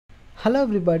Hello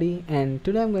everybody, and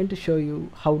today I'm going to show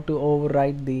you how to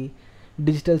override the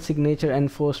digital signature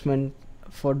enforcement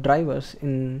for drivers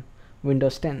in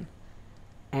Windows 10.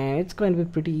 And it's going to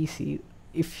be pretty easy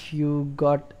if you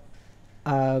got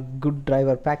a good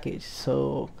driver package.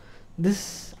 So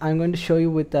this I'm going to show you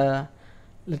with a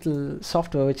little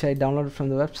software which I downloaded from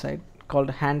the website called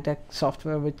Hantek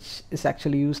software, which is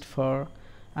actually used for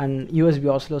an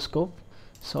USB oscilloscope.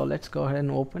 So let's go ahead and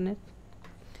open it.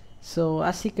 So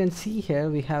as you can see here,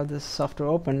 we have this software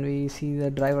open. We see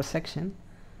the driver section.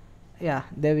 Yeah,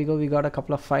 there we go. We got a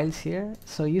couple of files here.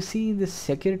 So you see this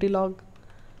security log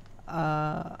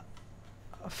file,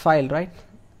 right?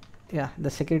 Yeah,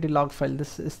 the security log file.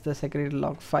 This is the security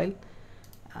log file.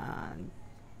 You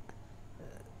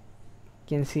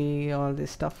can see all this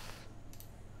stuff.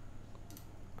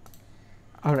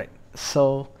 Alright,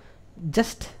 so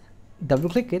just double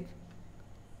click it.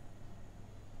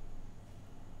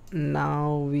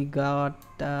 Now we got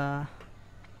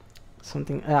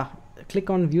something. Click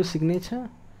on view signature,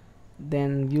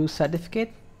 then view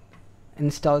certificate,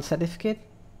 install certificate,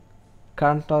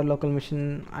 current or local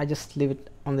machine. I just leave it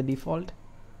on the default,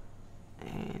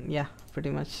 and yeah, pretty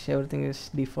much everything is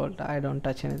default. I don't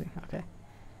touch anything. Okay,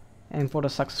 import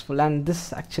is successful, and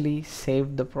this actually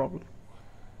saved the problem.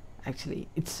 Actually,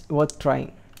 it's worth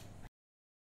trying.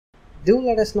 Do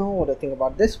let us know what you think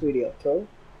about this video, though.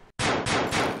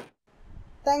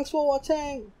 Thanks for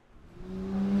watching.